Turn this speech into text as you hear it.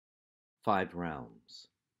5 realms.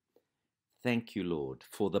 Thank you, Lord,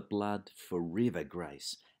 for the blood, forever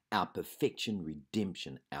grace, our perfection,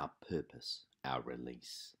 redemption, our purpose, our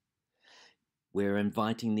release. We're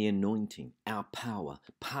inviting the anointing, our power,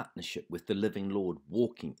 partnership with the living Lord,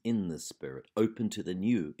 walking in the Spirit, open to the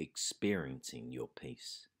new, experiencing your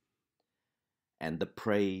peace. And the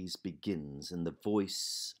praise begins in the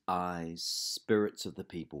voice, eyes, spirits of the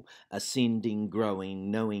people, ascending, growing,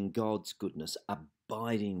 knowing God's goodness,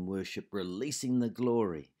 abiding worship, releasing the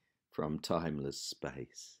glory from timeless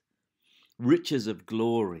space. Riches of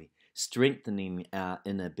glory, strengthening our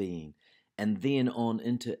inner being, and then on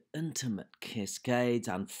into intimate cascades,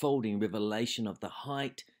 unfolding revelation of the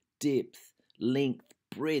height, depth, length,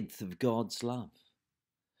 breadth of God's love.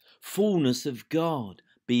 Fullness of God,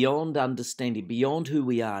 beyond understanding, beyond who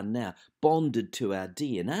we are now, bonded to our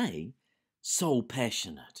DNA, soul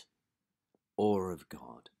passionate, awe of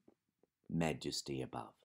God, majesty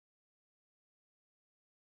above.